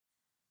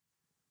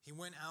He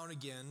went out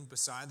again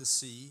beside the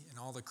sea, and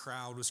all the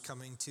crowd was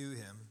coming to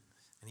him,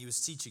 and he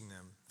was teaching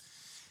them.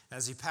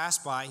 As he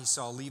passed by, he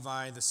saw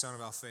Levi, the son of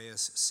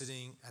Alphaeus,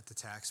 sitting at the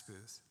tax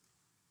booth.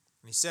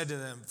 And he said to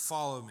them,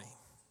 "Follow me."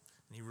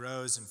 And he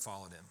rose and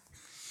followed him.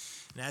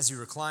 And as he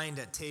reclined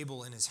at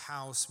table in his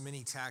house,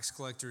 many tax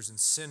collectors and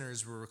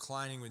sinners were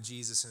reclining with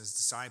Jesus and his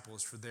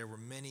disciples, for there were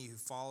many who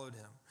followed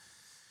him.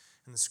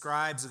 And the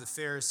scribes of the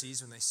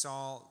Pharisees, when they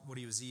saw what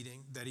he was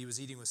eating, that he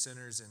was eating with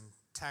sinners and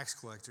tax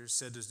collectors,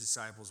 said to his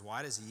disciples,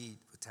 "Why does he eat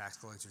with tax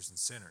collectors and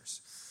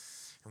sinners?"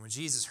 And when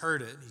Jesus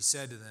heard it, he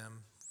said to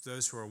them,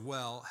 "Those who are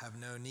well have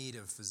no need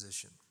of a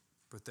physician,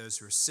 but those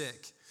who are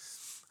sick.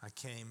 I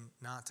came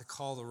not to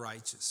call the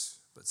righteous,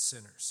 but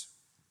sinners."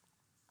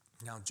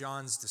 Now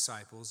John's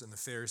disciples and the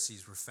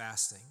Pharisees were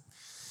fasting.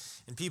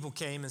 And people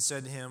came and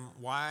said to him,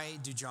 "Why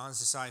do John's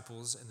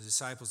disciples and the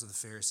disciples of the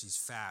Pharisees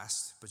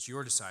fast, but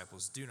your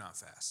disciples do not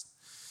fast?"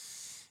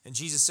 And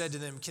Jesus said to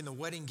them, "Can the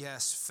wedding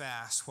guests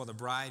fast while the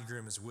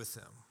bridegroom is with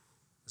them?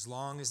 As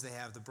long as they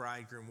have the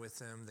bridegroom with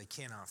them, they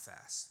cannot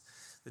fast.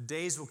 The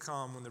days will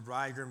come when the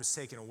bridegroom is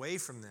taken away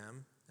from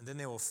them, and then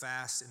they will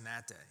fast in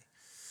that day.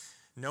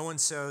 No one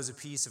sews a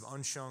piece of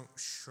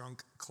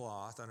unshrunk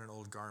cloth on an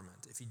old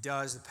garment. If he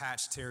does, the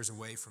patch tears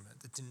away from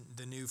it,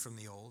 the new from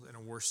the old, and a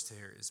worse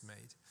tear is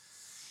made.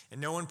 And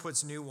no one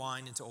puts new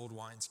wine into old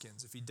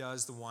wineskins. If he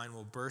does, the wine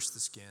will burst the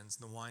skins,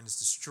 and the wine is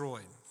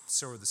destroyed.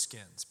 So are the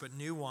skins. But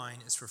new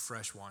wine is for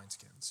fresh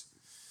wineskins."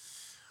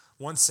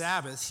 One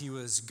Sabbath, he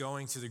was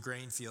going through the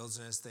grain fields,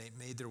 and as they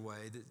made their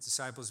way, the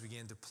disciples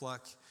began to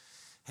pluck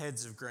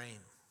heads of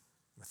grain.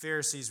 The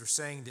Pharisees were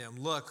saying to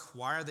him, "Look,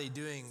 why are they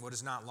doing what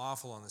is not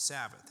lawful on the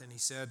Sabbath?" And he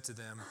said to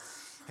them,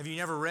 "Have you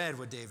never read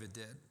what David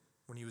did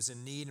when he was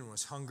in need and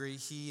was hungry,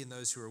 he and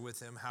those who were with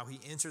him, how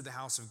he entered the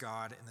house of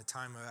God in the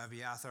time of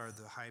Abiathar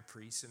the high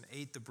priest and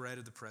ate the bread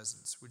of the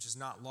presence, which is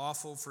not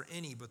lawful for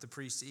any but the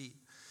priest to eat,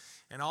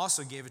 and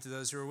also gave it to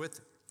those who were with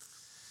him?"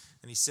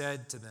 And he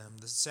said to them,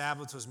 "The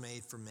Sabbath was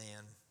made for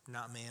man,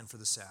 not man for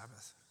the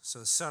Sabbath. So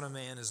the Son of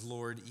Man is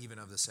Lord even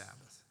of the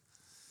Sabbath."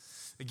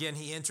 Again,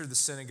 he entered the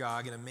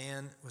synagogue, and a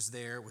man was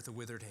there with a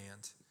withered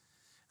hand.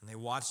 And they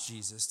watched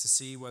Jesus to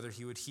see whether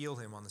he would heal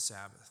him on the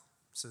Sabbath,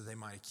 so that they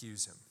might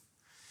accuse him.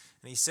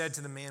 And he said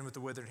to the man with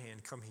the withered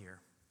hand, "Come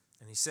here."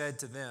 And he said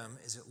to them,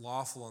 "Is it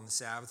lawful on the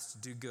Sabbath to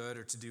do good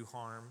or to do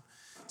harm,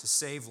 to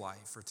save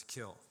life or to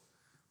kill?"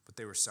 But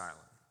they were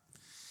silent.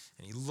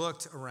 And he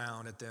looked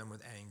around at them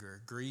with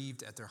anger,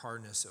 grieved at their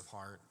hardness of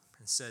heart,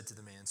 and said to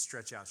the man,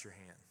 "Stretch out your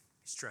hand."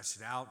 He stretched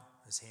it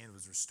out, his hand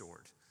was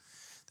restored.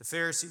 The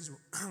Pharisees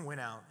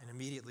went out and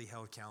immediately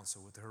held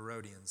counsel with the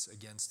Herodians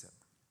against him,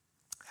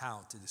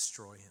 how to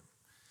destroy him.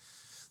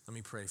 Let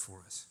me pray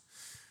for us.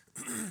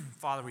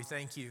 Father, we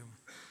thank you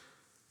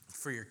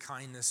for your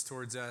kindness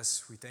towards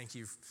us. We thank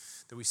you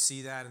that we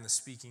see that in the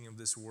speaking of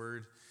this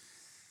word.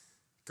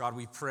 God,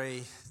 we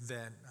pray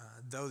that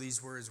though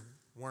these words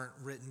weren't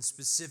written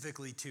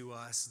specifically to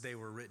us, they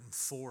were written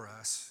for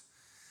us.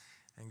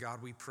 And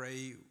God, we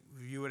pray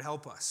you would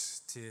help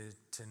us to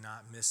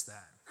not miss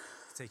that,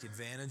 to take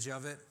advantage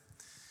of it.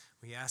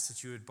 We ask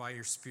that you would, by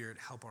your Spirit,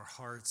 help our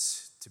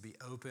hearts to be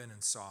open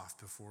and soft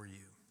before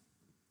you.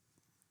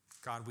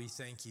 God, we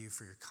thank you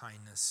for your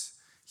kindness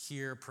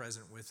here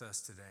present with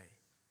us today.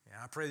 And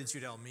I pray that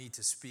you'd help me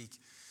to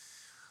speak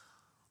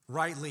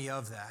rightly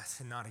of that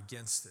and not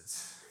against it,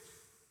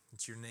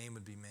 that your name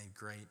would be made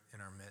great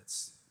in our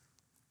midst.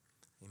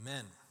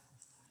 Amen.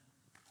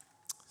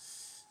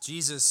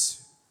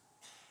 Jesus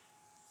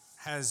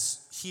has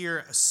here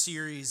a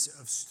series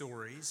of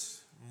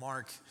stories.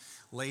 Mark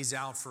lays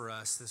out for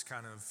us this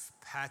kind of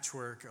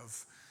patchwork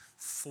of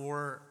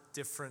 4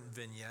 different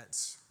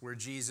vignettes where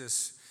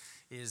Jesus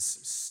is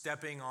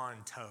stepping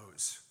on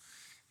toes.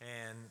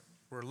 And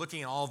we're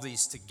looking at all of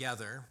these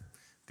together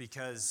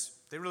because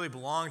they really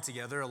belong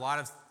together. A lot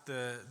of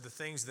the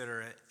things that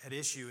are at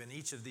issue in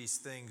each of these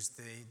things,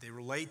 they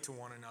relate to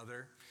one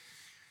another.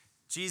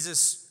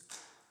 Jesus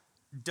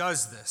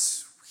does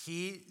this.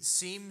 He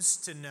seems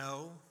to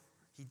know,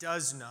 he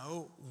does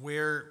know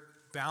where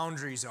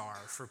boundaries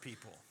are for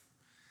people,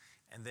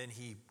 and then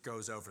he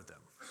goes over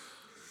them.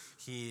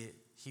 He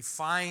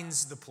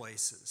finds the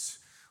places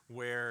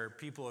where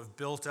people have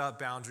built up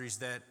boundaries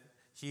that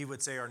he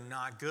would say are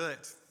not good,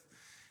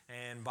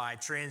 and by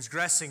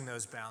transgressing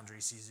those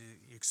boundaries,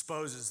 he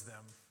exposes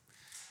them.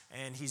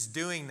 And he's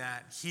doing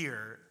that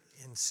here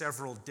in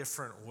several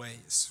different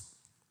ways.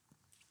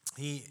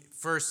 He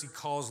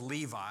calls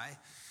Levi,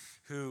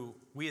 who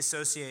we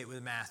associate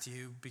with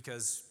Matthew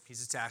because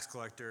he's a tax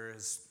collector,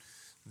 his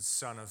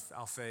son of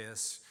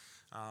Alphaeus.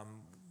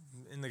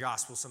 In the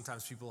gospel,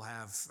 sometimes people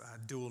have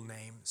dual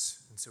names,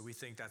 and so we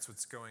think that's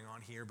what's going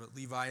on here. But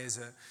Levi is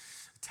a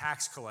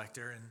tax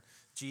collector, and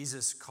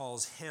Jesus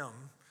calls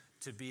him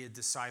to be a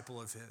disciple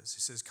of his.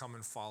 He says, "Come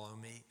and follow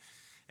me."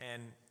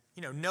 And,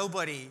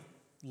 nobody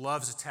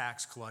loves a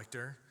tax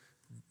collector.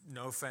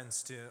 No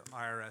offense to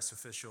IRS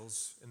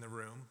officials in the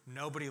room.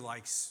 Nobody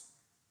likes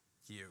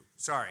you.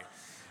 Sorry.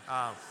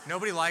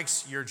 Nobody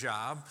likes your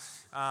job.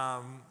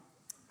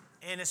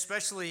 And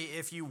especially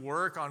if you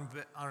work on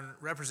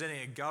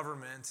representing a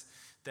government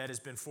that has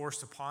been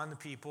forced upon the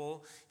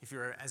people, if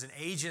you're as an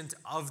agent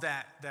of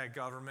that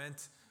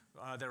government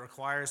that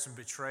requires some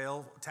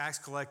betrayal, tax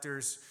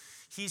collectors,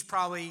 he's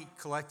probably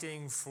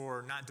collecting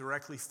for, not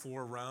directly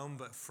for Rome,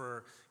 but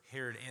for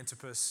Herod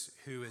Antipas,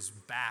 who is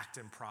backed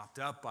and propped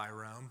up by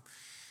Rome.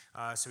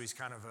 So he's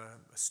kind of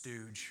a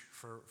stooge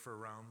for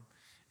Rome.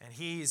 And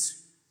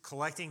he's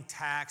collecting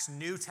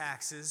new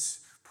taxes,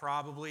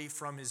 probably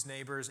from his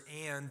neighbors,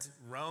 and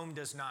Rome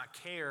does not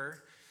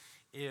care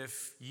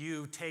if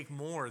you take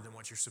more than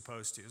what you're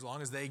supposed to. As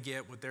long as they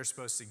get what they're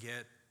supposed to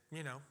get,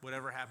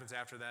 whatever happens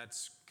after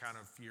that's kind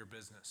of your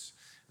business,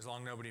 as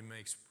long as nobody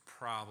makes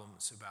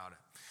problems about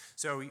it.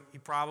 So he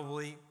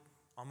probably,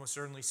 almost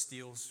certainly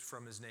steals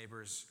from his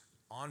neighbors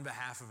on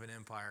behalf of an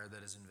empire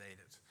that is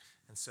invaded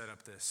and set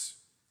up this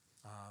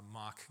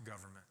mock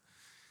government.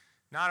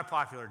 Not a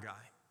popular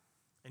guy.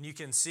 And you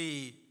can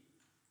see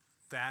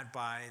that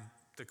by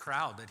the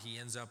crowd that he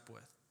ends up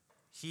with.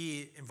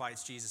 He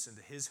invites Jesus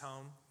into his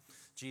home.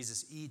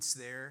 Jesus eats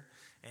there,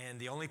 and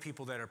the only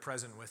people that are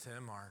present with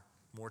him are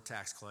more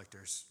tax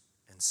collectors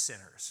and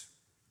sinners.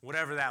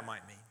 Whatever that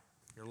might mean,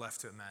 you're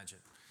left to imagine.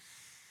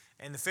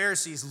 And the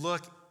Pharisees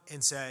look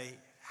and say,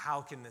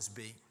 how can this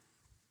be?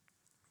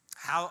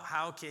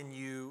 How can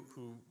you,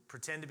 who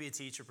pretend to be a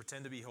teacher,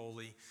 pretend to be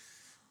holy,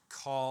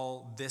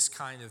 call this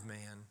kind of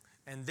man?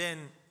 And then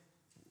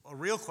a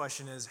real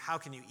question is, how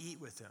can you eat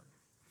with him?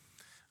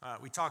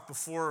 We talked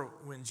before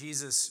when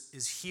Jesus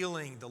is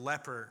healing the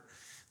leper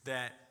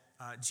that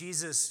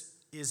Jesus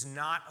is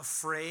not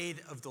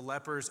afraid of the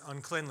leper's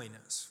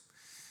uncleanliness.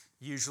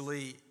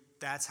 Usually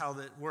that's how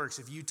that works.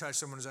 If you touch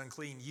someone who's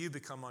unclean, you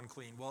become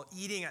unclean. Well,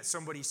 eating at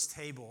somebody's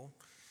table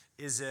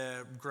is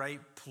a great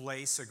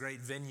place, a great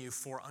venue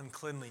for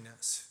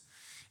uncleanliness.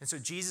 And so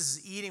Jesus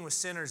is eating with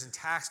sinners and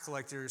tax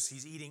collectors.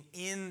 He's eating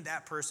in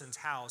that person's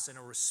house, and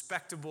a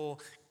respectable,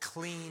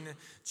 clean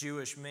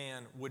Jewish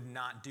man would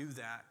not do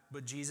that.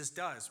 But Jesus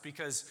does,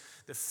 because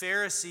the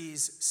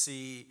Pharisees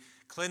see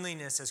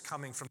cleanliness as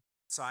coming from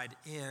outside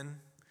in.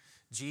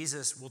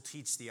 Jesus will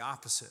teach the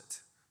opposite.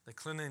 The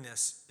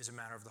cleanliness is a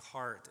matter of the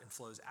heart and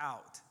flows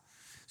out.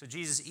 So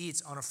Jesus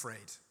eats unafraid,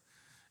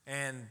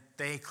 and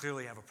they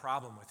clearly have a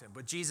problem with him.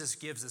 But Jesus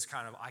gives this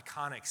kind of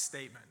iconic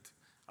statement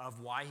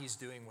of why he's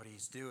doing what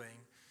he's doing.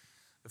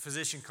 The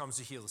physician comes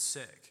to heal the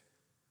sick.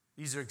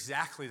 These are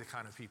exactly the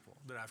kind of people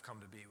that I've come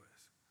to be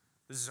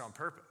with. This is on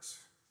purpose.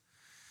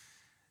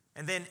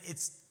 And then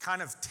it's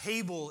kind of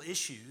table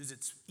issues,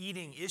 it's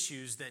eating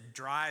issues that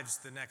drives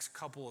the next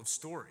couple of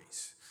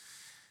stories.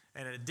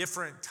 And at a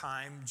different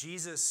time,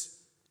 Jesus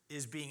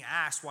is being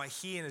asked why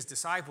he and his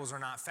disciples are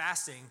not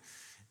fasting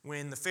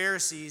when the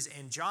Pharisees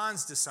and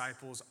John's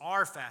disciples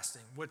are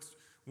fasting.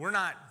 We're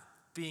not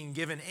being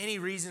given any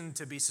reason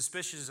to be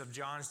suspicious of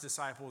John's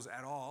disciples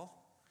at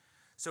all.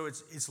 So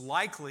it's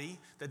likely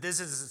that this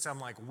isn't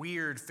some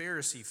weird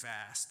Pharisee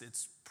fast.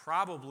 It's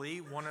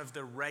probably one of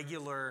the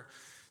regular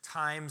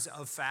times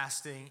of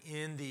fasting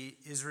in the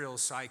Israel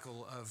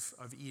cycle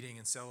of eating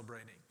and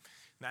celebrating.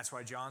 And that's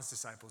why John's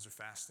disciples are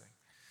fasting.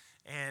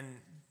 And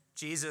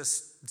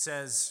Jesus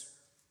says,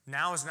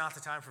 now is not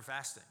the time for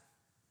fasting.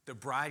 The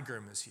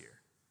bridegroom is here.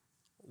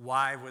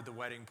 Why would the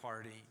wedding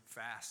party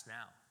fast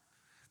now?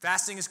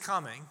 Fasting is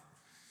coming.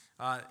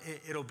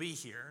 It'll be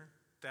here.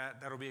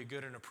 That'll be a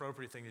good and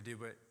appropriate thing to do,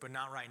 but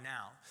not right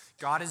now.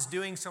 God is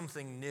doing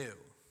something new.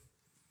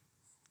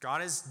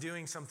 God is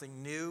doing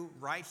something new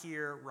right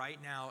here, right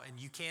now, and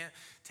you can't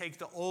take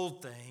the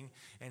old thing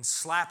and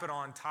slap it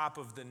on top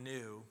of the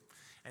new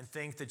and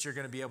think that you're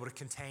going to be able to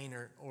contain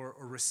or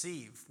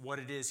receive what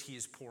it is he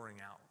is pouring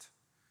out.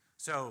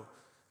 So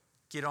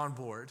get on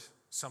board.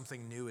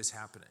 Something new is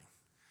happening.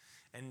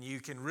 And you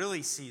can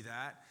really see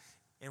that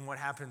in what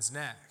happens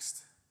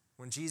next.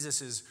 When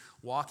Jesus is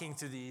walking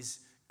through these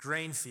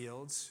grain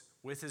fields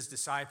with his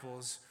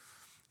disciples,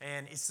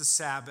 and it's the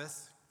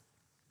Sabbath,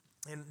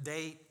 and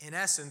they, in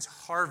essence,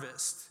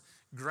 harvest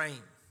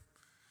grain.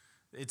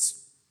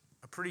 It's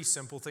a pretty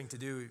simple thing to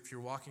do. If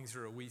you're walking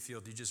through a wheat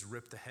field, you just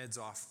rip the heads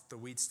off the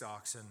wheat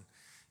stalks, and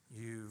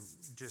you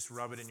just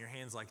rub it in your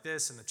hands like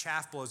this, and the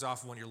chaff blows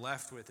off, and what you're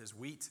left with is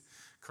wheat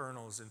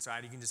kernels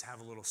inside. You can just have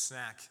a little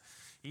snack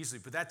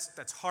easily. But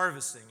that's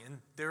harvesting, and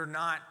they're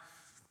not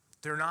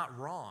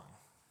wrong.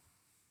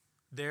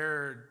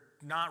 They're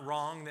not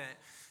wrong that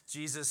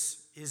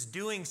Jesus is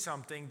doing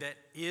something that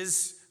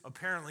is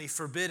apparently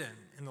forbidden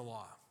in the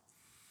law.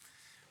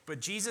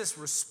 But Jesus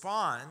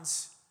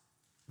responds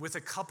with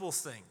a couple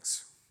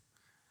things.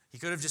 He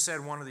could have just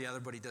said one or the other,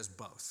 but he does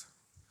both.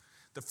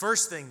 The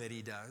first thing that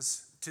he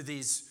does to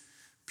these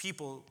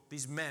people,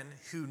 these men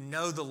who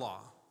know the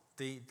law,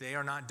 they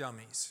are not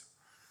dummies,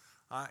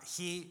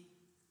 he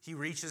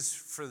reaches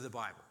for the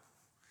Bible.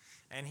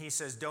 And he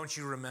says, don't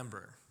you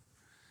remember?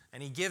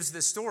 And he gives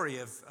this story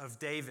of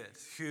David,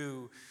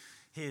 who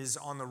is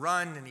on the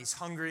run and he's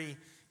hungry,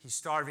 he's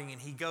starving,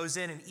 and he goes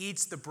in and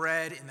eats the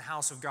bread in the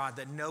house of God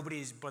that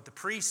nobody but the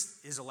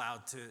priest is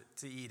allowed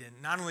to eat.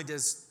 And not only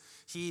does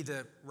he,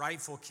 the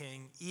rightful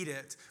king, eat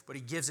it, but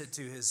he gives it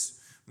to his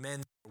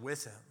men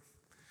with him.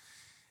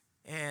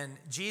 And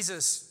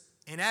Jesus,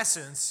 in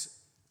essence,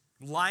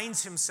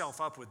 lines himself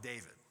up with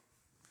David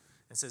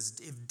and says,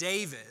 if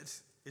David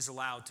is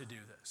allowed to do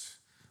this,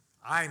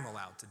 I'm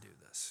allowed to do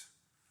this.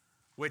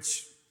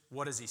 Which,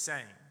 what is he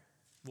saying?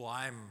 Well,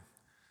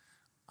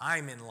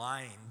 I'm in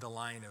the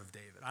line of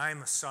David.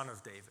 I'm a son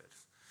of David.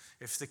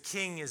 If the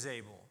king is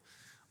able,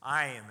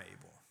 I am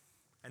able.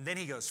 And then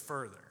he goes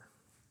further,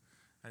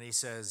 and he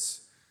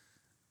says,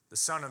 the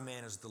Son of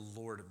Man is the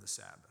Lord of the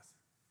Sabbath.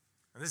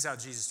 And this is how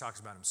Jesus talks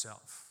about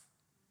himself.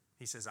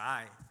 He says,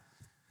 I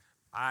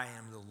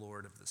am the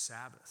Lord of the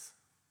Sabbath.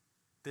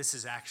 This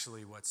is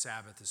actually what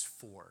Sabbath is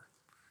for.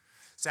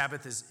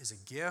 Sabbath is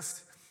a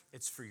gift.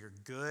 It's for your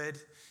good.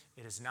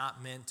 It is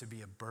not meant to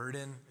be a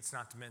burden. It's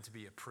not meant to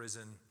be a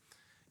prison.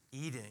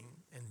 Eating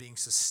and being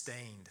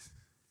sustained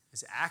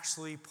is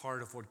actually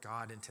part of what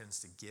God intends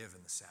to give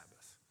in the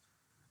Sabbath.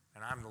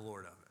 And I'm the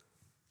Lord of it.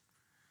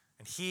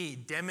 And he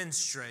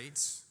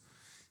demonstrates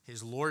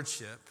his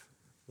lordship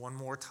one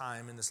more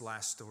time in this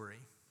last story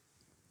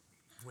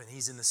when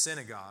he's in the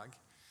synagogue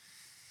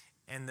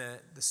and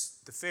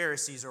the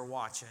Pharisees are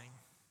watching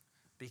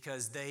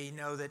because they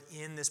know that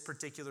in this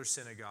particular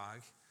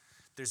synagogue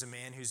there's a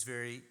man who's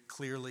very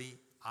clearly,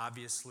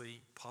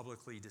 obviously,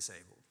 publicly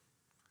disabled.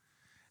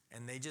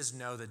 And they just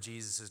know that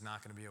Jesus is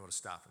not going to be able to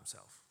stop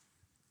himself.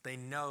 They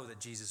know that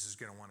Jesus is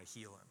going to want to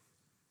heal him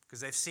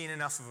because they've seen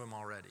enough of him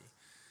already.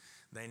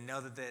 They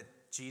know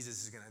that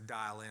Jesus is going to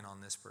dial in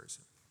on this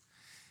person.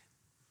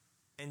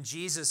 And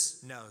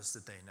Jesus knows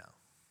that they know.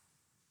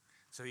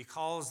 So he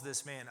calls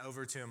this man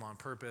over to him on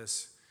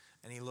purpose,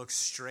 and he looks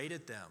straight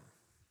at them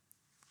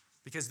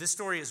because this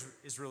story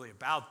is really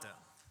about them.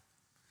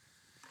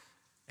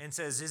 And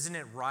says, isn't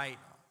it right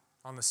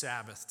on the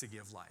Sabbath to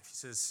give life? He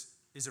says,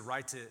 is it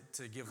right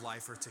to give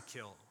life or to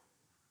kill?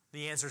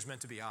 The answer is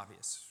meant to be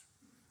obvious,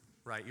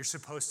 right? You're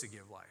supposed to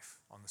give life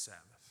on the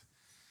Sabbath.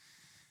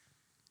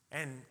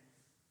 And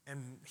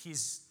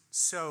he's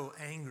so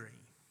angry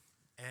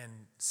and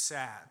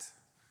sad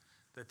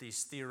that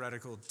these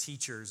theoretical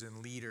teachers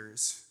and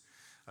leaders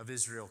of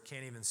Israel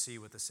can't even see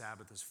what the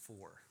Sabbath is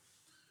for.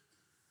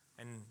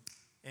 And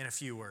in a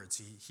few words,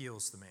 he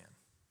heals the man.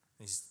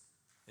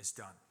 It's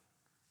done.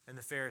 And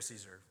the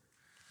Pharisees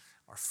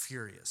are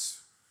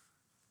furious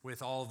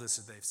with all of this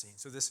that they've seen.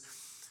 So this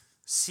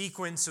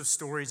sequence of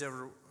stories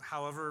over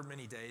however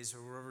many days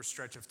or whatever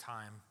stretch of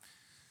time,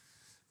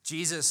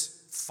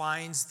 Jesus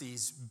finds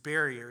these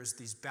barriers,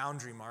 these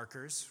boundary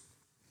markers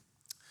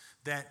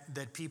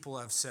that people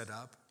have set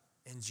up,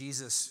 and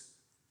Jesus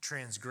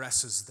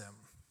transgresses them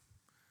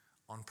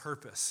on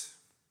purpose.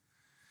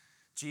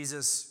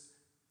 Jesus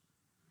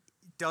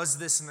does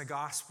this in the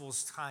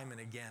Gospels time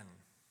and again.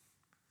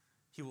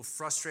 He will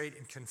frustrate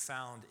and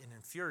confound and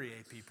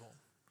infuriate people.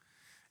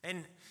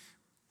 And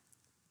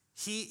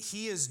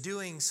he is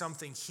doing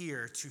something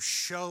here to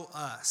show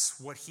us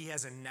what he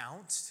has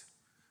announced.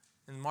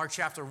 In Mark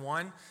chapter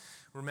 1,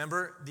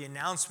 remember, the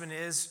announcement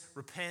is,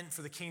 repent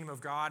for the kingdom of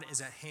God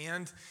is at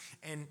hand.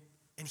 And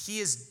he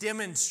is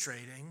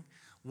demonstrating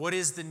what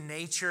is the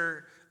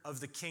nature of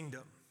the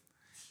kingdom.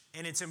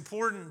 And it's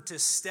important to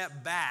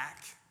step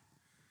back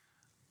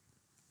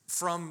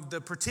from the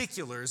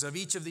particulars of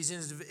each of these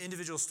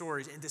individual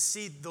stories and to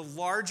see the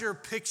larger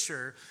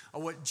picture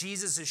of what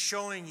Jesus is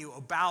showing you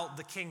about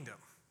the kingdom.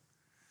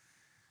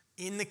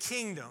 In the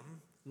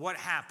kingdom, what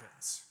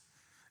happens?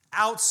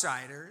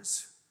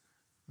 Outsiders,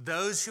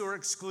 those who are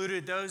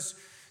excluded,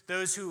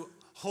 those who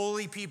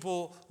holy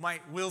people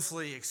might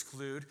willfully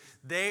exclude,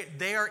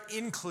 they are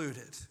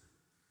included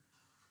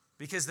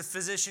because the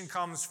physician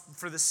comes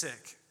for the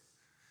sick.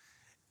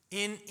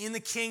 In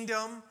the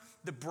kingdom,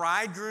 the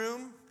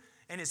bridegroom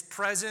and his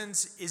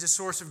presence is a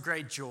source of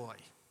great joy.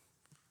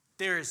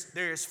 There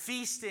is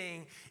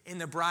feasting in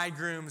the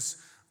bridegroom's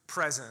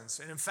presence.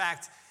 And in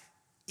fact,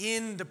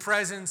 in the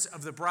presence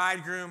of the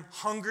bridegroom,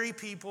 hungry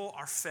people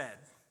are fed.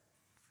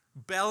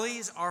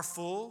 Bellies are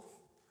full,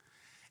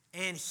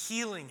 and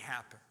healing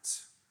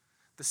happens.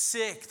 The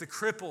sick, the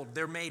crippled,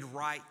 they're made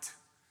right.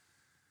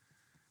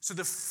 So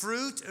the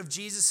fruit of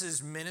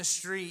Jesus'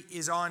 ministry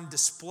is on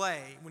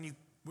display. When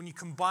you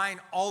combine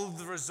all of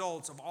the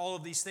results of all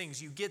of these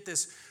things, you get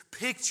this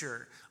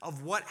picture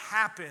of what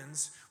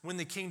happens when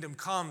the kingdom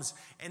comes.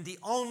 And the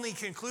only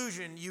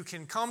conclusion you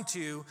can come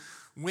to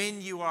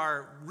when you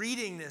are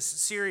reading this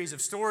series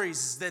of stories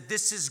is that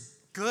this is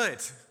good.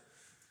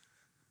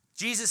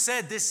 Jesus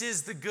said this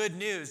is the good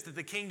news, that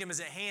the kingdom is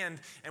at hand.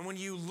 And when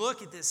you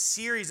look at this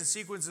series and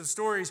sequence of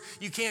stories,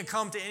 you can't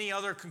come to any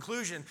other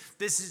conclusion.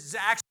 This is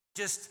actually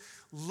just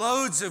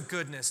loads of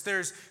goodness.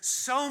 There's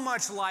so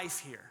much life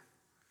here.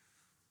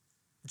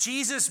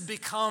 Jesus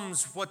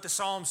becomes what the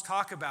Psalms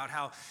talk about,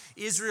 how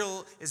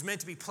Israel is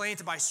meant to be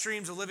planted by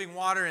streams of living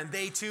water, and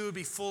they too would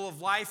be full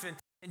of life. And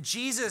And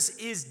Jesus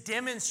is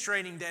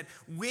demonstrating that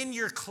when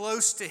you're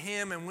close to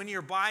him and when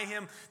you're by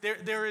him,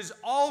 there is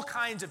all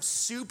kinds of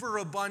super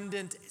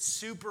abundant,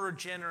 super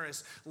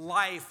generous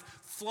life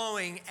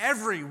flowing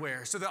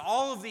everywhere, so that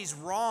all of these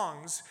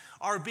wrongs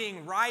are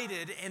being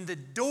righted and the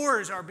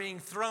doors are being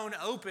thrown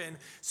open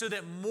so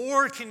that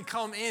more can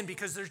come in,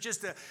 because there's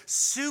just a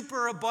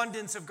super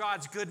abundance of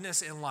God's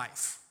goodness in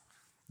life.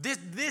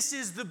 This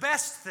is the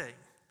best thing.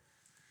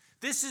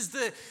 This is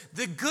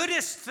the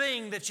goodest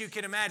thing that you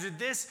can imagine.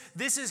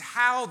 This is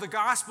how the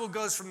gospel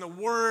goes from the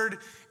word,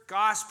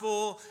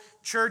 gospel,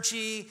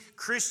 churchy,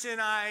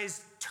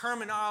 Christianized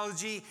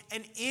terminology,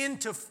 and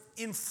into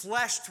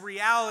enfleshed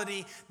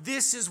reality.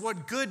 This is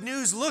what good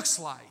news looks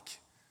like.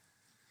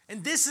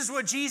 And this is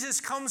what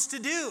Jesus comes to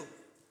do.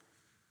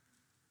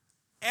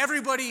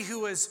 Everybody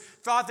who has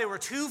thought they were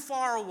too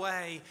far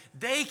away,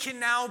 they can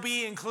now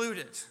be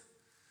included.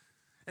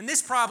 And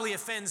this probably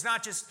offends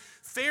not just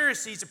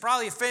Pharisees, it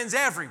probably offends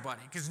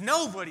everybody, because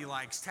nobody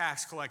likes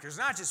tax collectors.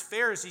 Not just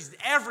Pharisees,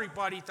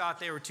 everybody thought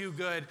they were too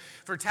good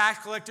for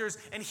tax collectors.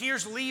 And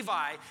here's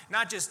Levi,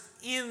 not just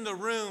in the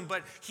room,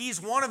 but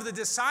he's one of the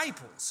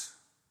disciples.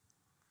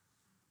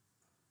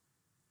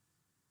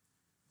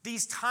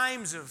 These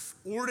times of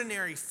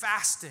ordinary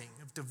fasting,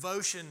 of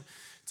devotion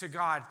to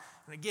God.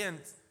 And again,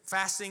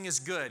 fasting is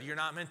good. You're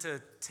not meant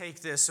to take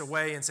this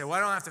away and say, well,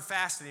 I don't have to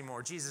fast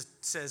anymore. Jesus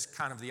says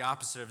kind of the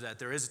opposite of that.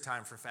 There is a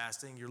time for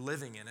fasting. You're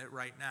living in it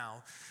right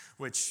now,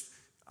 which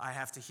I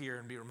have to hear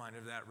and be reminded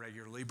of that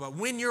regularly. But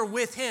when you're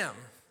with him,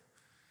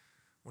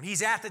 when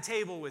he's at the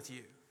table with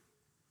you,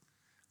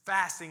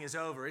 fasting is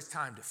over. It's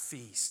time to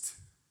feast.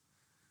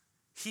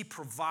 He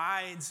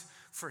provides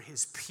for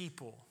his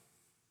people.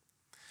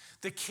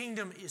 The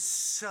kingdom is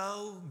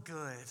so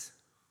good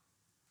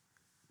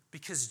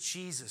because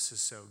Jesus is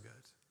so good.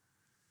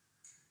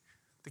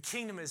 The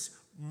kingdom is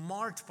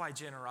marked by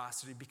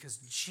generosity because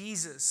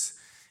Jesus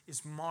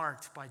is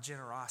marked by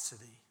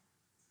generosity.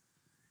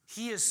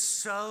 He is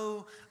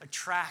so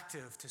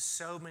attractive to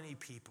so many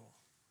people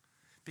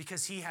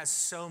because he has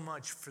so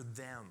much for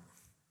them.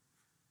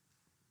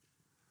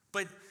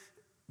 But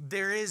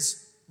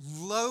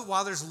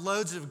while there's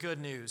loads of good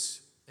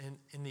news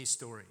in these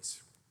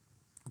stories,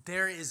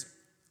 there is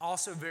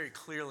also very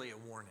clearly a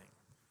warning.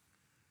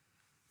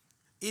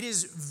 It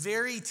is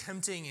very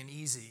tempting and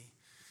easy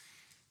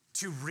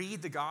to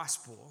read the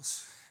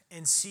Gospels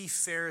and see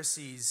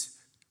Pharisees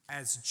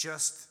as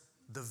just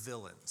the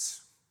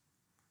villains.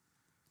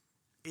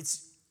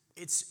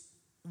 It's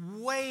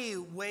way,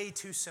 way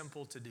too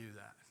simple to do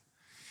that.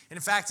 And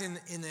in fact, in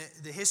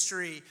the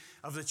history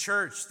of the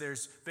church,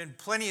 there's been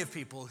plenty of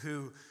people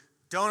who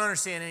don't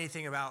understand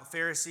anything about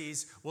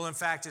Pharisees, will in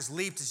fact just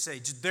leap to say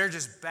they're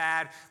just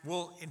bad,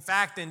 will in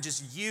fact then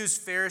just use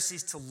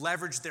Pharisees to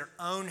leverage their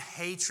own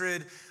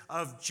hatred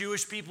of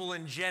Jewish people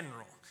in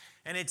general.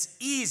 And it's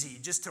easy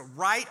just to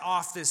write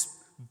off this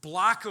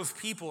block of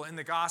people in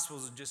the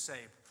Gospels and just say,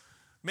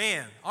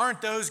 man,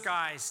 aren't those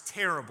guys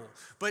terrible?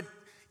 But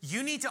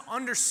you need to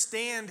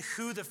understand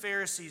who the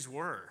Pharisees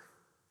were.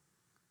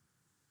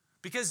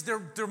 Because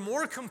they're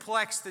more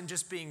complex than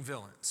just being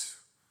villains.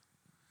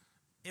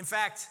 In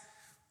fact,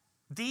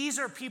 these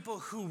are people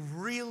who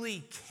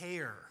really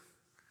care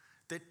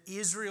that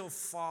Israel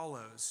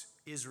follows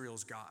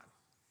Israel's God.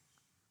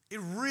 It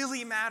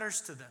really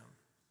matters to them.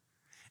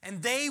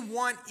 And they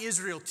want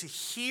Israel to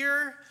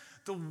hear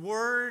the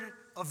word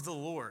of the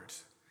Lord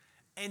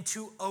and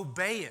to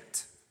obey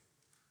it.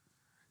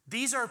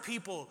 These are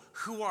people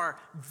who are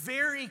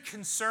very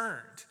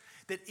concerned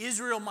that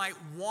Israel might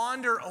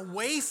wander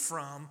away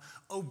from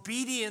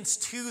obedience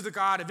to the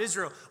God of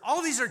Israel.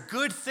 All these are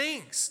good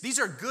things. These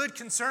are good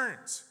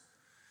concerns.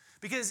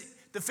 Because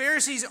the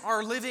Pharisees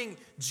are living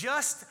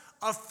just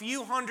a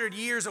few hundred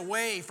years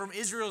away from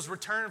Israel's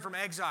return from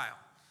exile.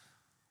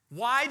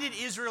 Why did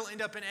Israel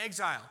end up in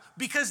exile?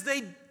 Because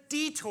they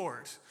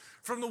detoured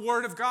from the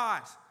word of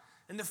God.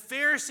 And the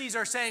Pharisees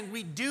are saying,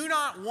 we do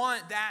not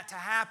want that to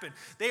happen.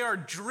 They are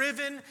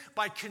driven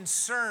by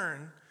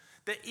concern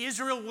that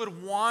Israel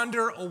would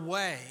wander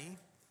away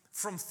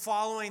from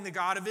following the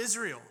God of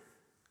Israel.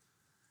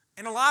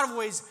 In a lot of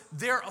ways,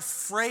 they're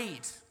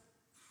afraid.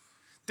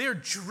 They're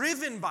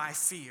driven by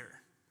fear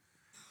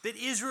that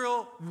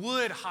Israel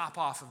would hop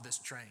off of this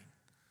train.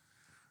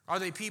 Are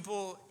they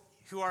people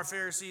who are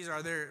Pharisees?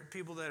 Are there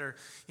people that are,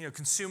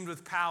 consumed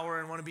with power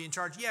and want to be in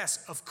charge?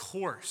 Yes, of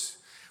course.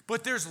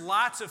 But there's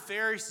lots of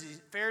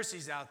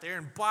Pharisees out there,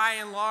 and by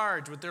and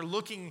large, what they're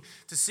looking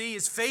to see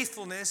is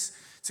faithfulness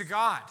to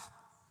God.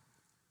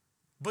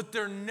 But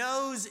their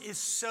nose is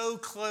so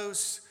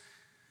close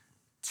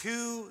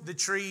to the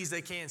trees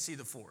they can't see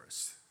the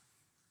forest.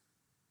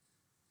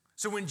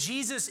 So when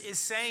Jesus is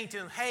saying to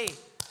them, hey,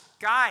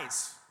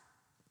 guys,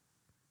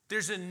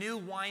 there's a new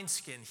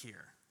wineskin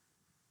here.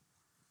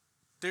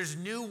 There's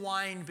new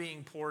wine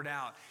being poured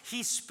out.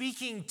 He's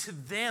speaking to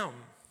them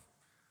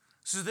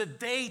so that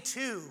they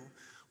too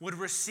would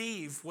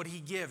receive what he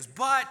gives.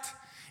 But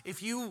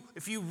if you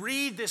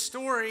read this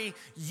story,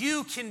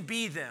 you can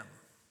be them.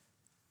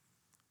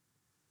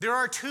 There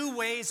are two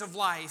ways of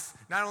life,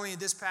 not only in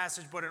this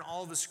passage, but in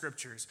all the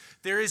scriptures.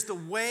 There is the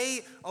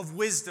way of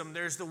wisdom.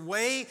 There's the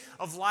way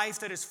of life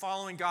that is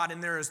following God,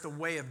 and there is the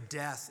way of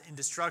death and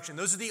destruction.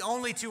 Those are the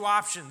only two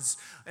options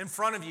in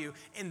front of you,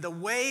 and the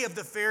way of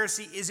the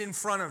Pharisee is in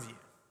front of you.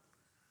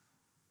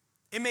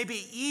 It may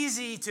be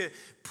easy to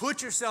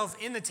put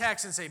yourself in the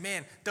text and say,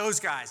 man, those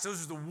guys,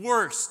 those are the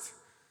worst.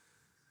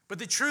 But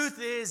the truth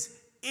is,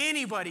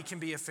 anybody can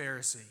be a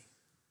Pharisee.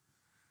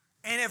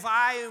 And if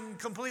I am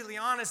completely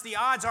honest, the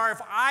odds are if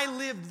I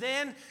lived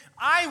then,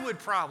 I would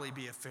probably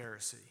be a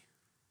Pharisee.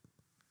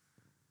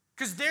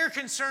 Because their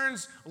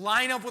concerns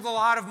line up with a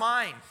lot of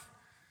mine.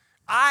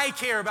 I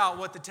care about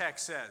what the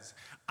text says.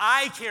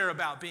 I care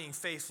about being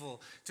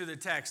faithful to the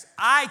text.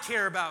 I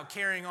care about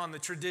carrying on the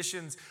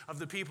traditions of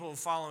the people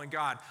following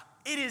God.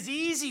 It is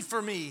easy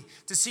for me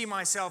to see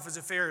myself as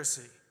a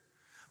Pharisee.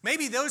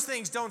 Maybe those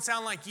things don't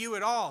sound like you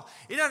at all.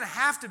 It doesn't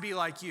have to be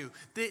like you.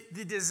 The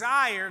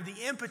desire,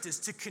 the impetus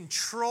to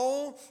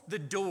control the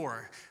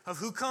door of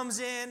who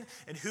comes in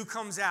and who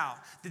comes out.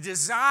 The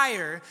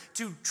desire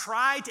to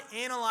try to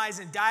analyze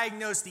and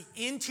diagnose the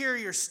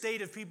interior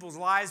state of people's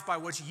lives by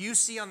what you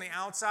see on the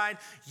outside.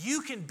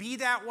 You can be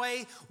that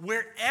way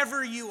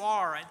wherever you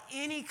are on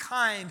any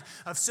kind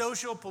of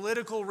social,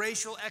 political,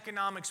 racial,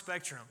 economic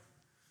spectrum.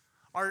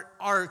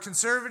 Are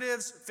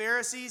conservatives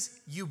Pharisees?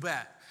 You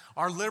bet.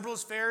 Are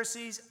liberals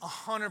Pharisees?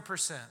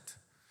 100%.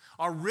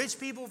 Are rich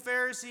people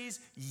Pharisees?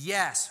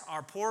 Yes.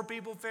 Are poor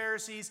people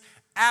Pharisees?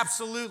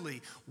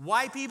 Absolutely.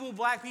 White people,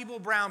 black people,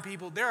 brown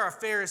people, there are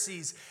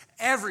Pharisees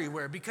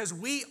everywhere because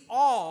we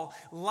all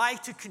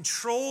like to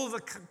control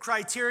the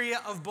criteria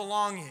of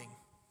belonging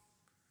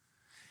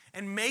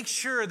and make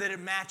sure that it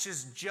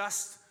matches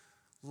just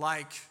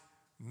like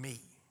me.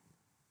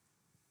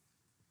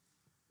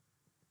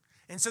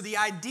 And so the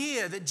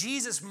idea that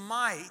Jesus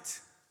might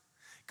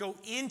go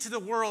into the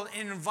world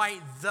and invite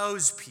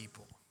those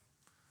people.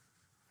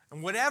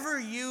 And whatever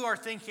you are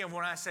thinking of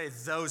when I say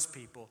those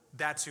people,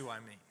 that's who I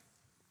mean.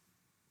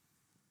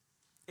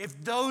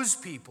 If those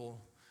people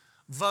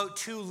vote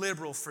too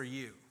liberal for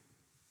you,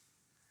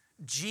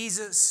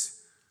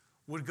 Jesus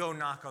would go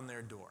knock on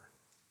their door.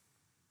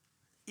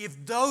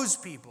 If those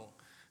people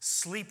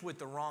sleep with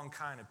the wrong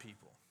kind of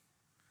people,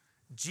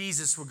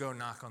 Jesus would go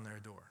knock on their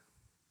door.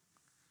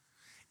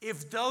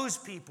 If those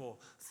people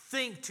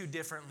think too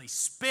differently,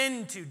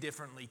 spin too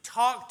differently,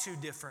 talk too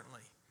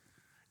differently,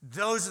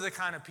 those are the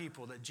kind of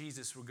people that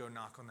Jesus would go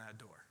knock on that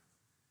door.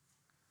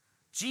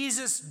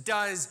 Jesus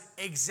does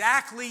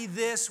exactly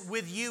this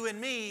with you and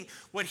me,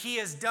 what he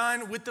has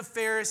done with the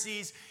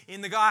Pharisees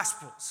in the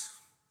Gospels.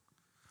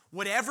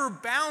 Whatever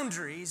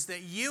boundaries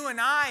that you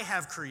and I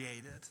have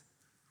created,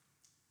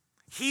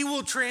 he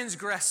will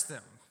transgress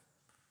them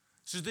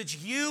so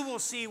that you will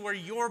see where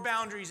your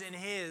boundaries and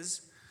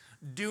his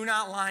do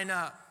not line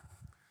up,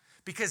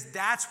 because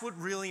that's what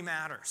really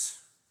matters.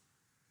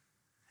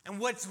 And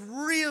what's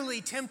really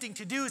tempting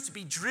to do is to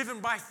be driven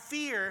by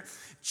fear,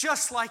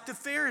 just like the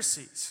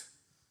Pharisees.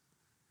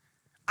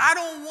 I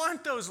don't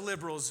want those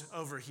liberals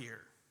over here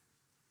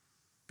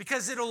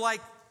because it'll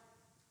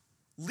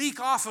leak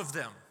off of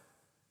them.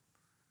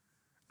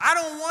 I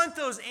don't want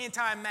those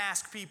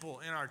anti-mask people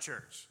in our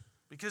church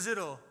because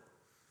it'll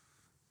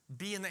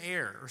be in the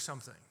air or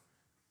something.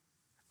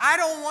 I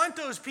don't want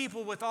those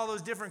people with all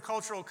those different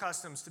cultural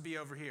customs to be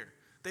over here.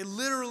 They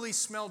literally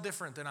smell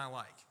different than I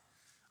like.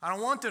 I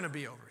don't want them to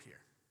be over here.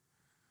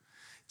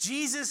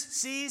 Jesus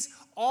sees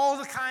all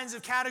the kinds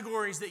of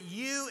categories that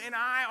you and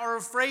I are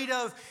afraid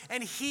of,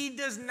 and he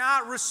does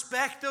not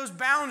respect those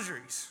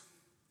boundaries.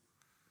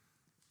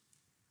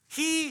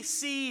 He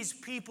sees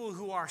people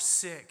who are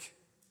sick,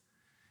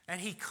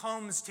 and he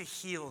comes to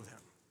heal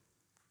them.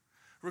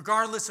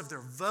 Regardless of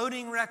their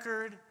voting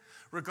record,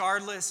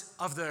 regardless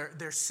of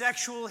their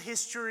sexual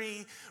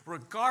history,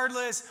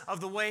 regardless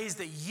of the ways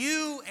that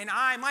you and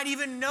I might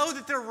even know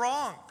that they're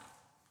wrong.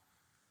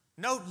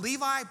 Note,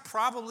 Levi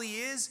probably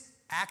is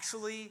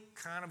actually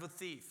kind of a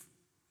thief.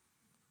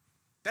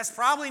 That's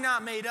probably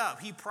not made up.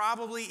 He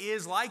probably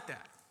is like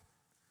that.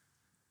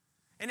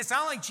 And it's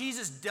not like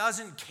Jesus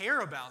doesn't care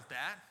about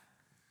that.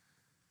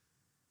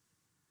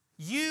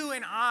 You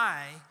and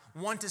I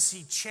want to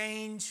see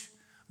change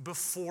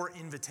before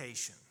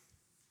invitation.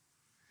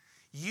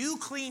 You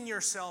clean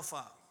yourself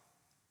up.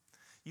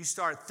 You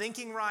start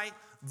thinking right,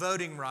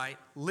 voting right,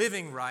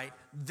 living right,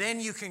 then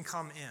you can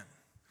come in.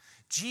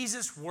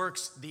 Jesus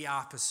works the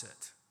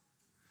opposite.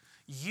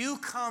 You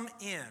come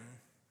in,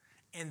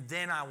 and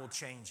then I will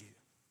change you.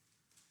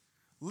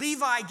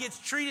 Levi gets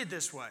treated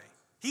this way.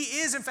 He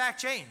is, in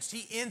fact, changed.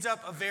 He ends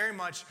up a very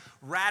much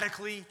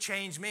radically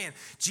changed man.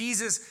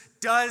 Jesus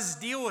does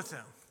deal with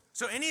him.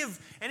 So any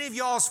of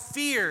y'all's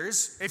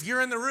fears, if you're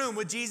in the room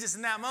with Jesus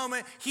in that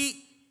moment,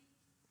 he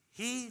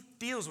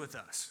deals with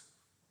us.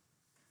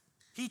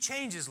 He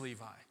changes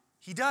Levi.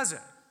 He does it.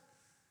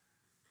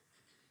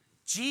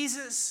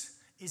 Jesus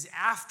is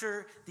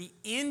after the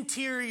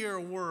interior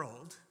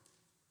world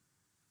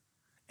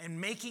and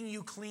making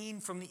you clean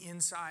from the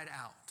inside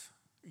out.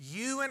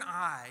 You and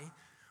I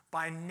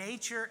by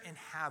nature and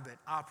habit,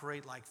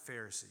 operate like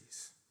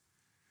Pharisees.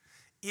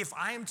 If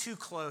I am too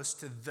close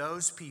to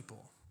those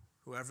people,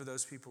 whoever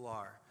those people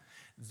are,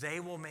 they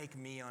will make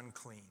me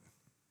unclean.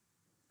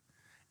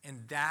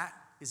 And that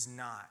is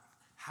not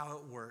how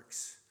it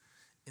works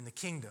in the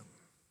kingdom.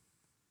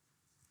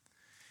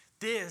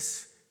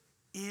 This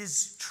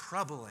is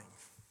troubling.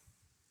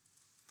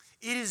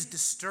 It is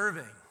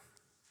disturbing.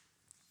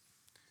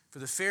 For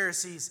the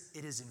Pharisees,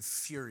 it is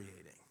infuriating.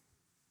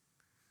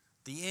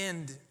 The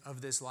end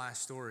of this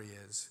last story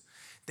is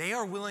they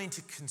are willing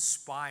to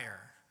conspire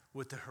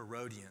with the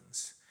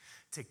Herodians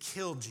to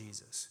kill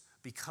Jesus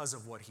because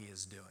of what he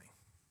is doing.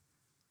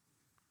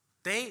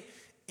 They,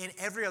 in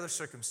every other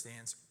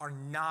circumstance, are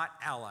not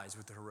allies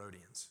with the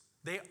Herodians.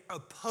 They are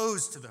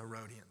opposed to the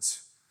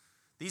Herodians.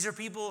 These are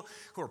people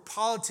who are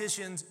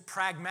politicians,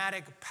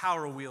 pragmatic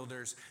power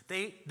wielders.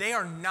 They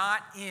are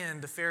not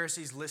in the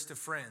Pharisees' list of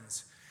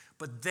friends,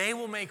 but they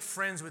will make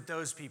friends with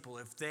those people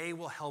if they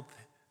will help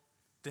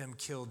them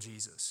kill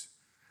Jesus.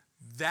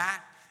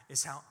 That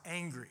is how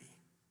angry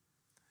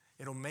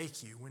it'll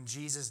make you when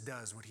Jesus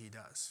does what he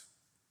does.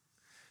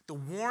 The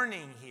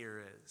warning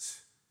here is,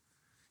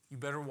 you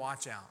better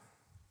watch out.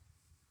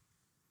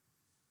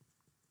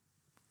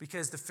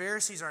 Because the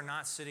Pharisees are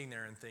not sitting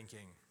there and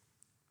thinking,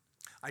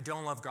 I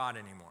don't love God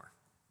anymore.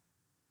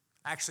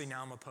 Actually,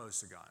 now I'm opposed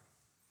to God.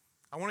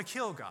 I want to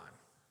kill God.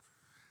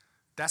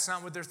 That's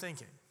not what they're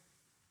thinking.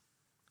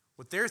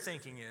 What they're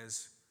thinking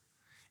is,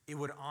 it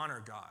would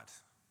honor God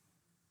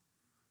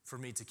for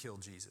me to kill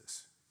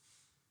Jesus.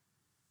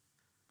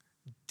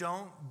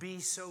 Don't be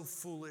so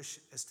foolish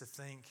as to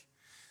think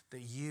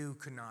that you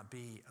could not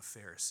be a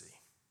Pharisee.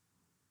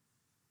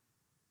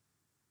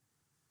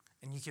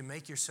 And you can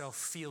make yourself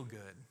feel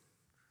good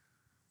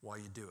while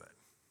you do it.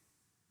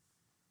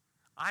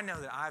 I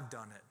know that I've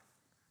done it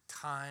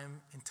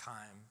time and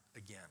time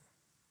again.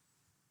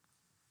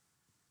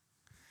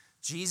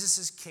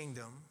 Jesus'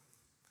 kingdom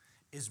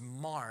is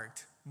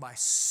marked by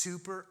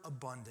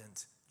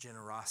superabundant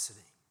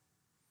generosity.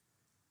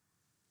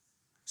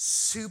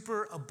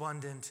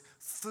 Superabundant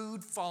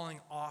food falling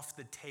off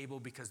the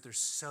table because there's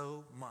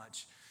so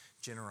much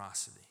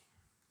generosity.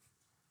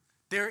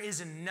 There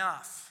is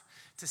enough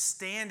to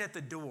stand at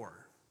the door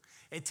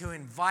and to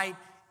invite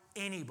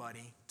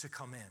anybody to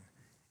come in.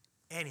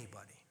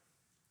 Anybody.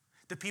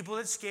 The people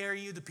that scare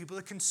you, the people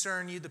that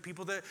concern you, the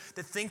people that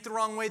think the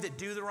wrong way, that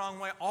do the wrong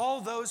way,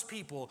 all those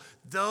people,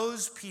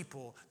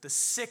 the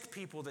sick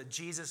people that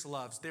Jesus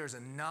loves, there's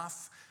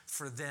enough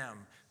for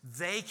them.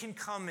 They can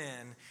come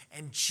in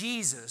and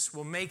Jesus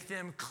will make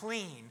them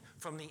clean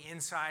from the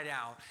inside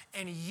out.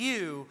 And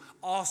you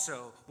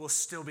also will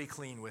still be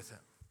clean with him.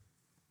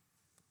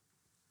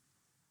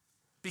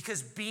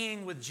 Because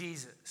being with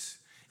Jesus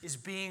is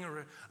being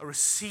a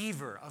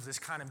receiver of this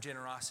kind of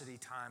generosity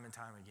time and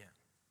time again.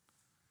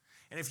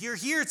 And if you're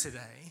here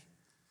today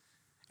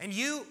and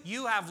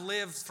you have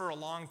lived for a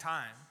long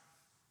time,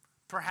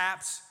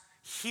 perhaps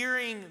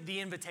hearing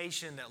the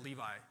invitation that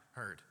Levi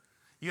heard.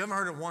 You haven't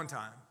heard it one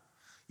time.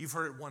 You've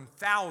heard it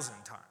 1,000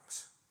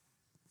 times.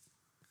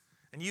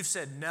 And you've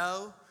said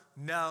no,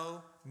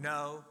 no,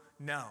 no,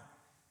 no.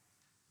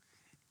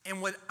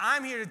 And what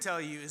I'm here to tell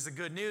you is the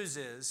good news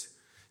is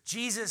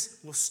Jesus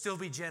will still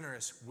be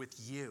generous with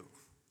you.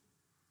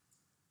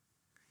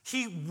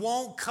 He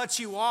won't cut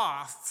you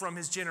off from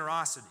his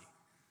generosity.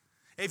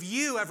 If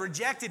you have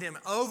rejected him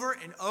over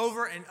and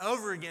over and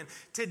over again,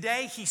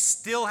 today he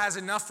still has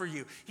enough for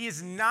you. He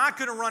is not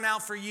going to run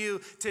out for you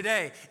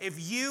today.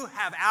 If you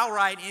have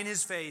outright in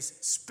his face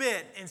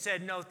spit and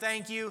said, no,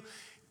 thank you,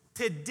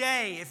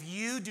 today, if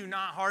you do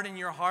not harden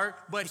your heart,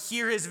 but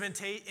hear his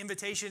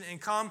invitation and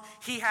come,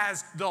 he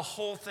has the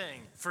whole thing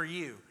for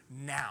you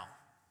now.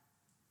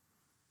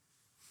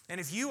 And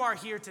if you are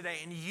here today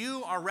and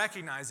you are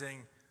recognizing,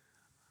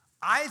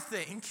 I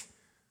think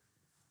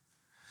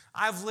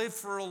I've lived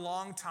for a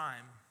long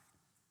time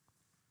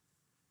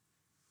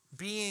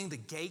being the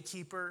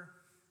gatekeeper,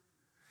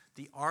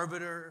 the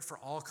arbiter for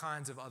all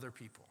kinds of other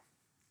people.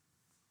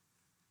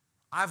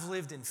 I've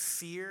lived in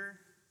fear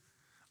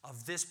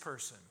of this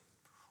person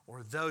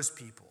or those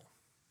people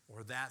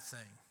or that thing.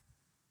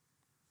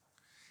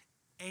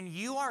 And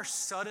you are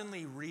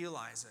suddenly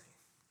realizing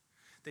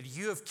that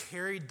you have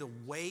carried the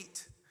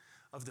weight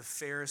of the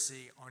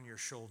Pharisee on your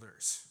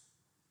shoulders.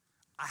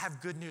 I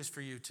have good news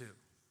for you too.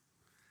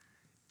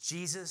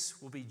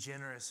 Jesus will be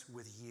generous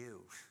with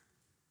you.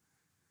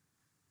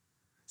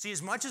 See,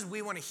 as much as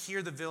we want to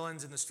hear the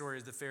villains in the story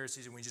of the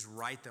Pharisees and we just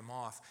write them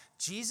off,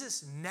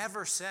 Jesus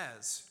never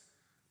says,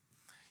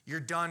 you're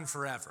done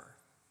forever.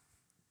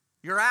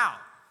 You're out.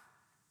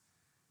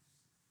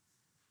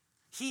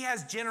 He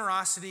has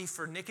generosity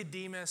for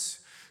Nicodemus,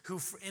 who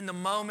in the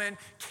moment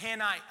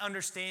cannot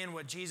understand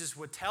what Jesus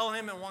would tell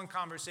him in one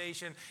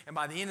conversation, and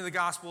by the end of the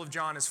Gospel of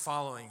John is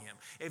following him.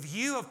 If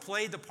you have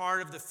played the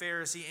part of the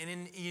Pharisee and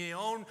in your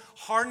own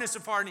hardness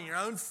of heart, in your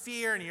own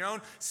fear, and your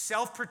own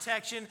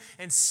self-protection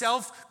and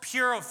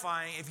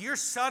self-purifying, if you're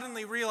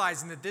suddenly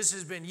realizing that this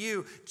has been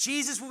you,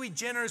 Jesus will be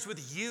generous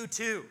with you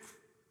too.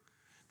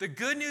 The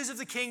good news of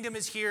the kingdom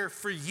is here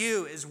for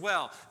you as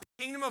well.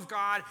 The kingdom of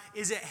God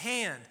is at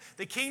hand.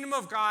 The kingdom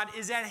of God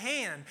is at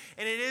hand,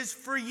 and it is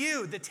for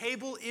you. The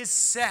table is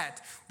set.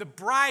 The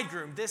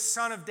bridegroom, this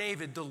son of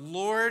David, the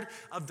Lord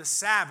of the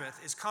Sabbath,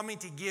 is coming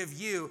to give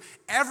you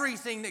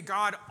everything that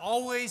God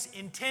always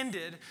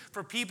intended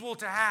for people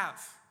to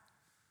have.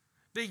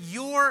 That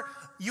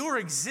your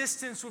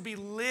existence would be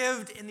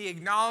lived in the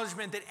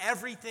acknowledgement that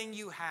everything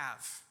you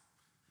have,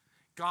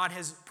 God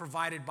has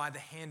provided by the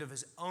hand of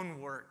his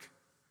own work.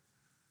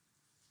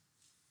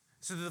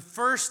 So the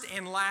first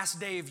and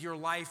last day of your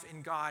life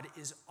in God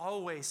is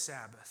always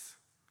Sabbath.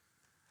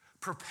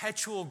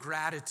 Perpetual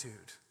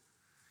gratitude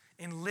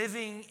in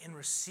living and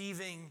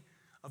receiving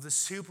of the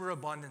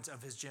superabundance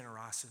of his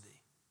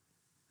generosity.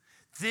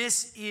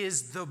 This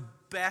is the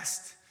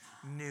best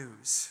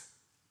news.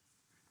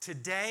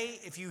 Today,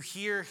 if you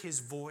hear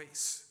his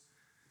voice,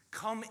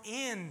 come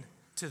in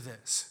to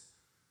this.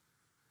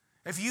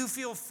 If you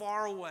feel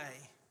far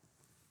away,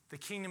 the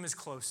kingdom is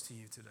close to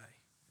you today.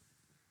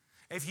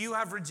 If you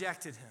have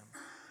rejected him,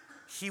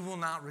 he will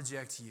not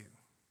reject you.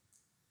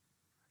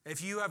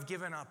 If you have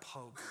given up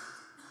hope,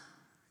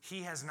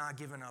 he has not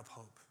given up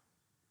hope.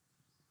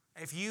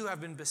 If you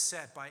have been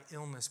beset by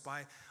illness,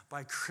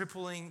 by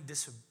crippling,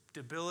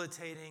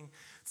 debilitating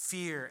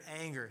fear,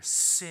 anger,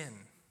 sin,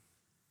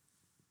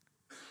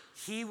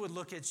 he would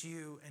look at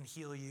you and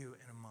heal you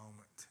in a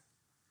moment.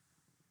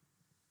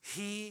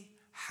 He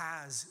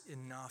has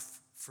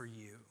enough for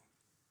you.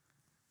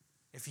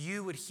 If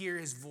you would hear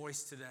his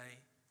voice today,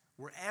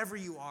 wherever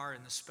you are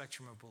in the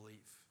spectrum of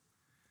belief,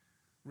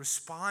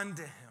 respond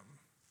to him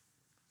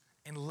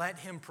and let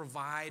him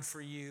provide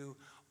for you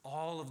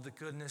all of the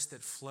goodness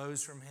that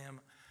flows from him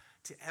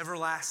to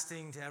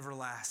everlasting.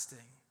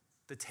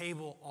 The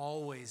table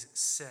always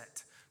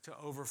set to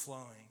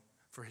overflowing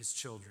for his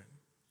children.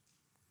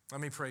 Let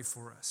me pray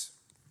for us.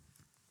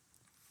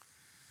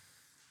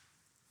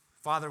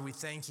 Father, we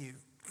thank you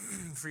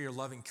for your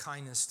loving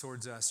kindness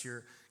towards us,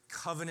 your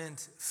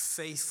covenant,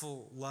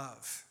 faithful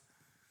love.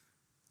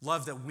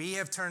 Love that we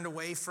have turned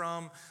away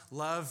from,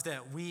 love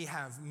that we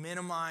have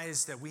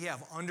minimized, that we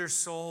have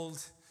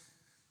undersold.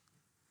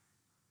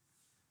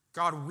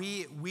 God,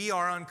 we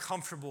are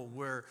uncomfortable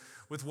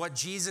with what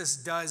Jesus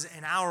does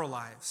in our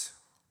lives.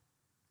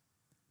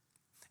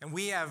 And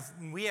we have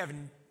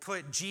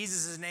put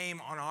Jesus'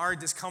 name on our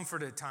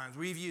discomfort at times.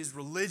 We've used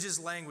religious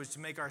language to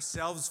make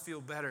ourselves feel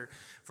better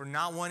for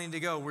not wanting to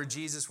go where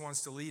Jesus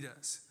wants to lead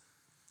us.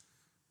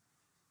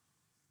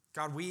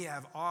 God, we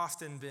have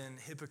often been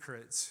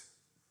hypocrites.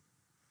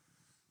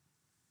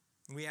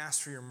 We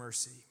ask for your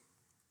mercy.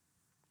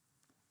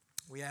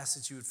 We ask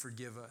that you would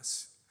forgive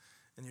us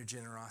in your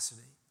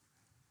generosity.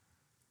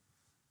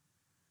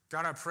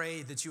 God, I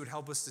pray that you would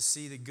help us to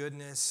see the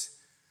goodness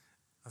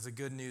of the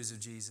good news of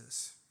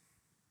Jesus.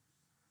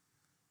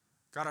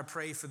 God, I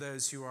pray for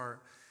those who are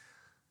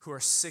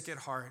sick at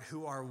heart,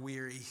 who are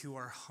weary, who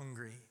are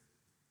hungry,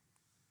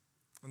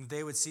 and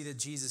they would see that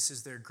Jesus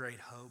is their great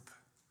hope.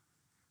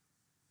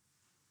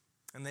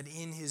 And that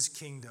in his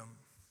kingdom,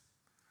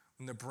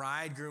 when the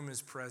bridegroom is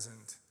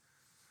present,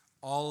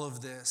 all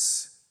of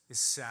this is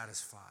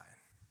satisfied.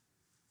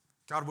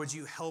 God, would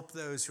you help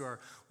those who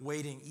are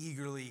waiting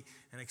eagerly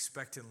and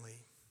expectantly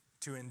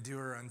to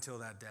endure until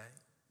that day?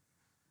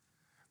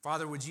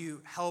 Father, would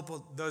you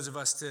help those of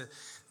us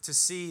to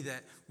see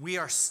that we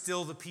are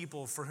still the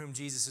people for whom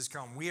Jesus has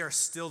come. We are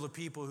still the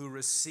people who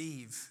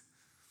receive.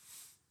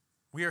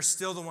 We are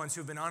still the ones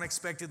who have been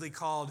unexpectedly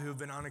called, who have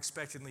been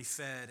unexpectedly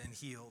fed and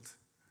healed.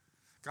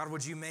 God,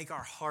 would you make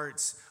our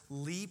hearts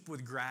leap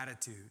with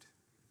gratitude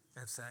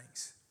and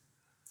thanks?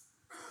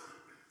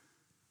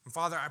 And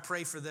Father, I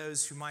pray for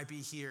those who might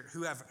be here,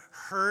 who have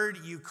heard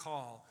you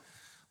call,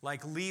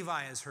 like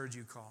Levi has heard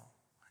you call,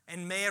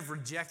 and may have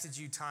rejected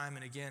you time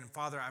and again.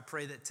 Father, I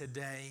pray that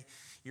today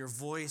your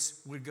voice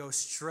would go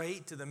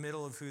straight to the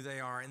middle of who they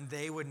are, and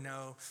they would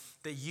know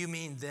that you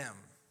mean them,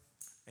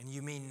 and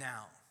you mean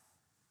now.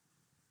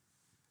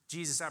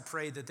 Jesus, I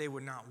pray that they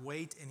would not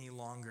wait any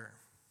longer,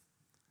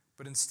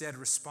 but instead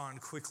respond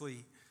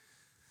quickly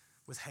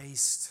with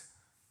haste.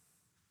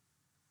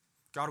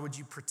 God, would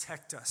you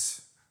protect us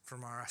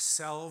from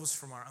ourselves,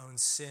 from our own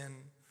sin?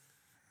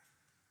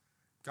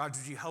 God,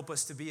 would you help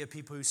us to be a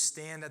people who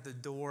stand at the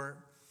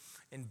door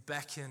and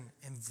beckon,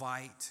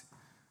 invite,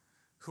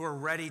 who are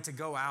ready to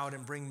go out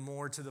and bring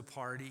more to the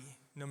party,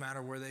 no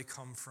matter where they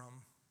come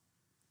from,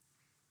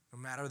 no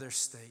matter their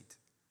state.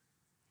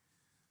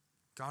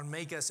 God,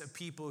 make us a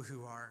people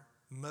who are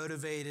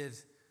motivated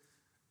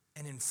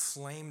and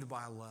inflamed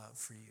by love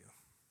for you.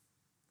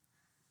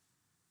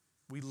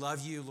 We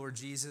love you, Lord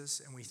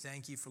Jesus, and we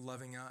thank you for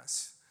loving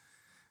us,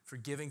 for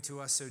giving to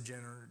us so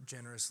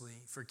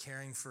generously, for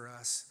caring for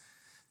us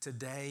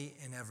today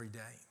and every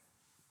day.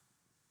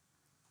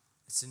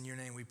 It's in your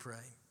name we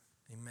pray.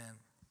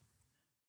 Amen.